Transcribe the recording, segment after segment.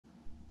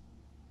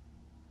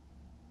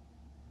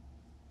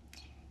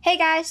Hey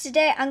guys,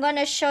 today I'm going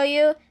to show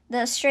you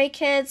the Stray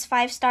Kids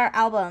 5-star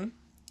album.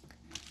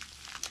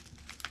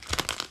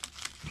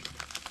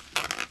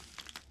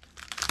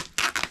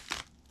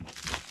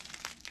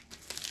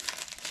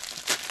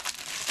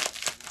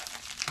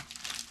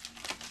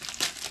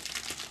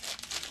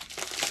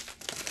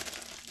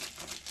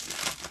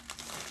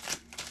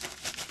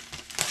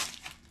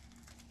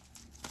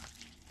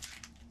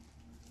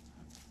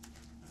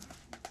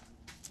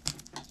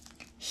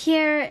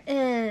 Here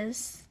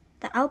is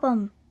the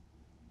album.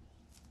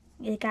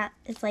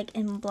 It's like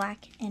in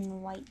black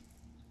and white.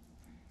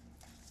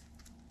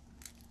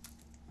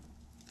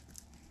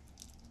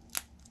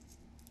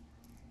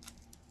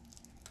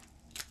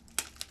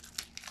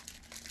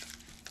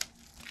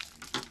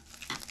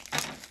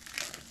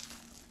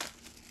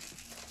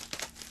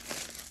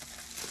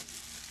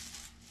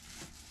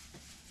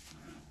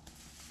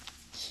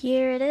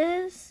 Here it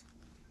is.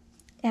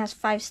 It has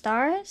 5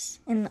 stars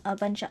and a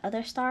bunch of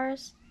other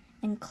stars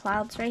and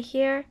clouds right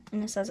here,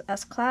 and it says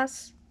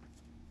S-Class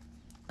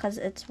because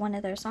it's one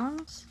of their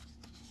songs.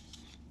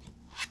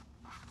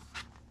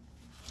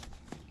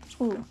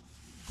 Ooh.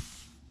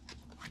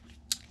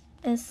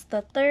 It's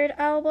the 3rd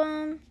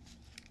album,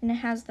 and it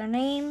has their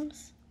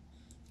names.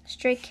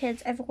 Stray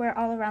Kids everywhere,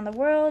 all around the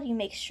world. You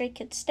make Stray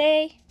Kids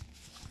stay.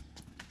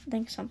 I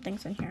think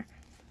something's in here.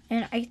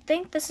 And I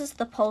think this is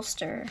the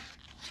poster.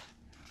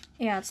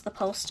 Yeah, it's the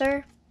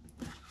poster.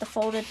 The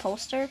folded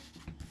poster.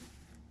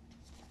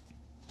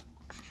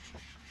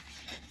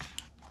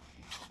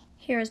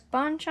 Here's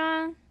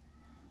Bonchan.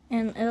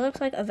 And it looks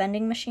like a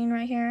vending machine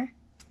right here.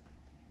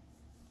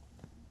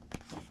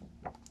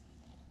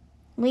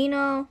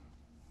 Lino.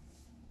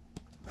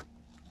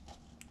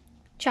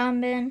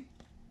 Chanbin.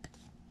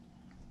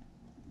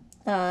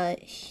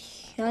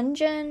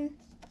 Hyunjin.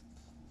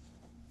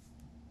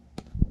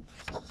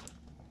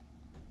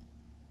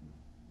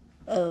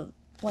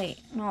 Wait,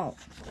 no.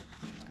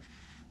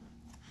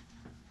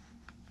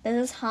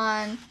 This is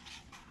Han.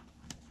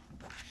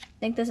 I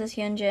think this is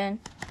Hyunjin.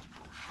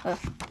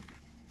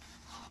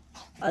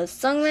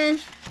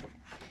 Sungmin.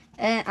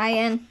 And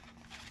Ian.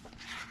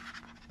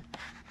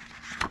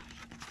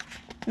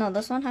 No,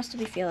 this one has to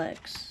be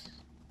Felix.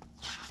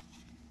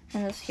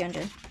 And this is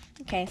Hyunjin.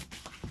 Okay.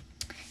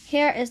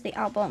 Here is the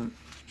album.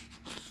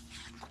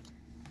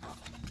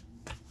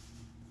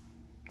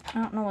 I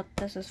don't know what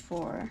this is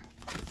for.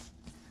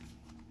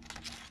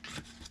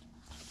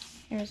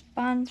 Here's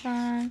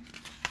Bonchan.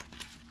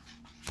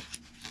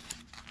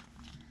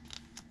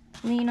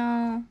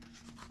 Lino.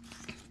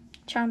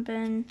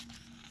 Chanbin.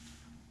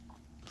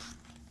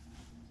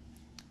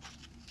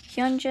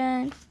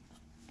 Hyunjin.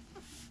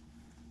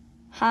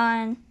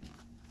 Han.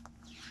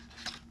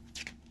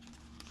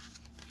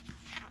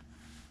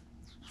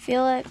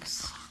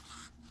 Felix.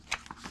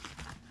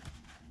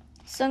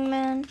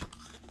 Sungmin.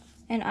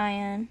 And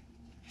Ian.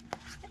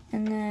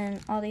 And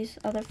then all these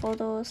other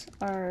photos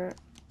are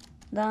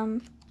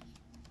them.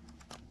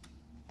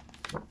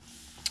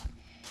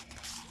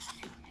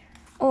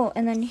 Oh,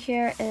 and then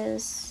here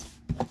is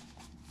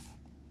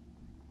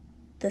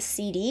the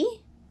CD.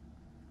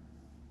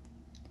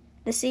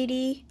 The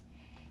CD,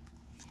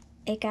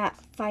 it got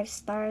 5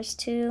 stars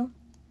too,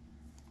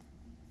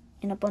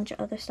 and a bunch of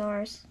other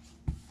stars.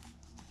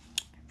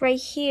 Right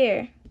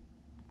here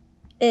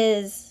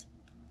is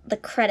the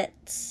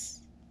credits,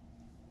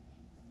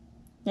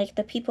 like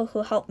the people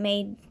who helped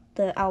made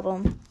the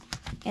album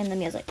and the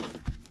music.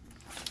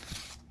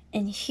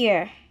 And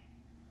here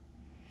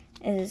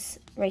is,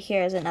 right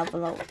here is an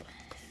envelope.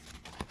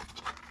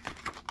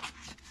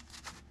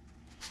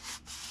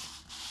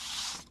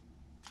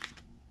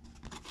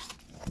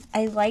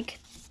 I like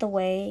the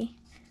way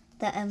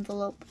the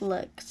envelope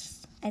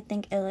looks. I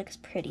think it looks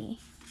pretty.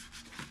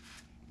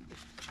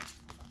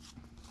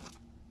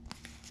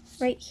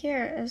 Right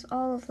here is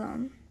all of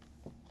them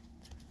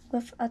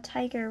with a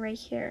tiger right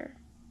here.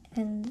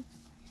 And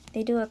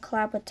they do a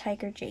collab with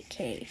Tiger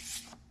JK.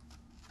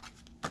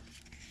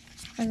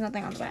 There's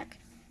nothing on the back.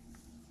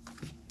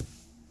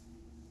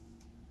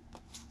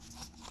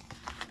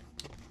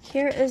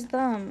 Here is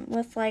them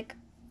with like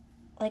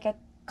a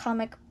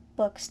comic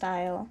book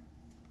style.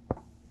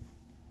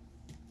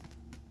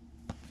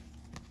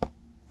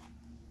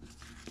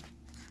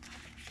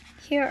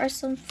 Here are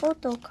some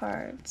photo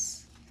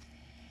cards.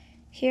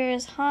 Here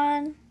is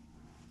Han,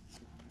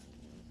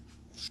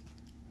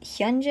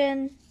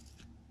 Hyunjin,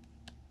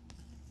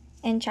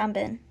 and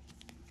Chanbin.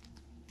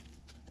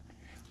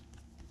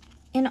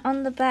 And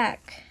on the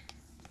back,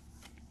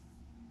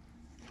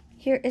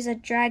 here is a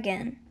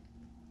dragon.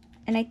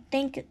 And I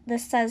think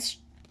this says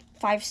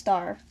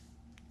 5-star.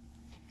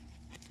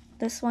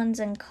 This one's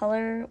in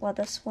color, while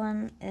this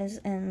one is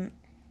in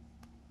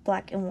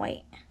black and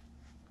white.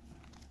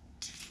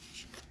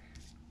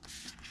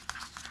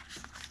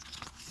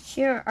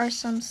 Here are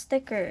some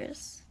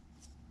stickers.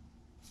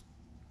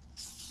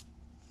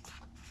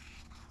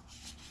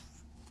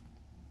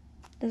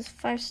 This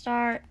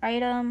 5-star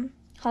item,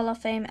 Hall of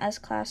Fame,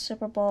 S-Class,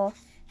 Super Bowl,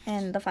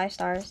 and the 5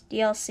 stars.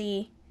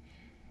 DLC,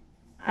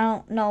 I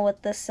don't know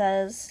what this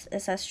says.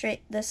 It says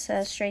this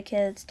says Stray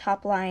Kids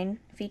top line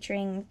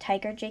featuring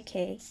Tiger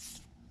JK.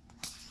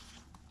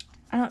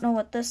 I don't know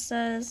what this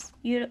says.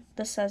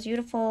 This says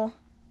Beautiful.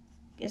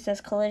 It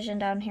says Collision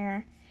down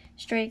here.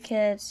 Stray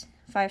Kids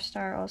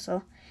 5-star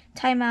also.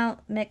 Timeout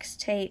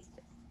mixtape.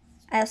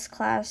 S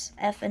Class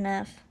F and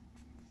F.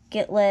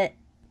 Get Lit.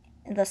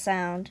 The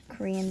Sound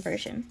Korean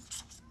version.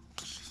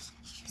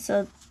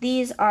 So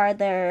these are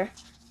the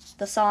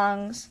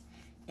songs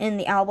in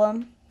the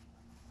album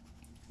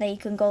that you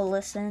can go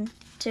listen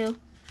to.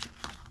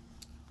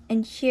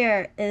 And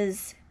here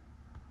is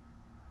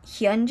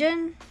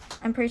Hyunjin.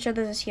 I'm pretty sure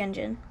this is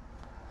Hyunjin.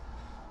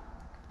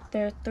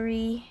 There are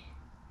 3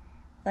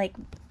 like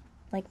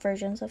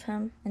versions of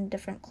him in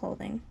different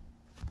clothing.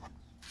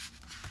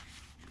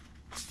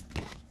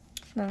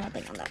 There's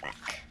nothing on the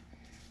back.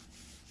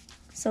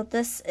 So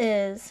this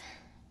is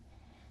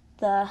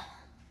the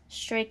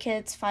Stray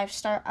Kids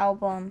 5-star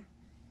album.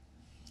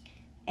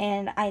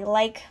 And I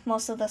like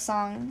most of the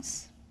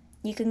songs.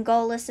 You can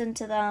go listen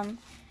to them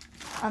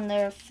on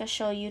their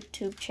official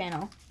YouTube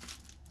channel.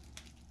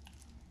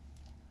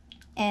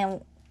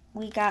 And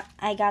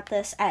I got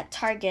this at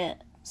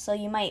Target, so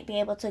you might be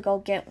able to go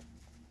get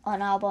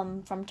an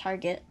album from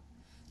Target.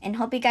 And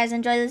hope you guys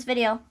enjoy this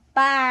video.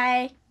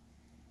 Bye!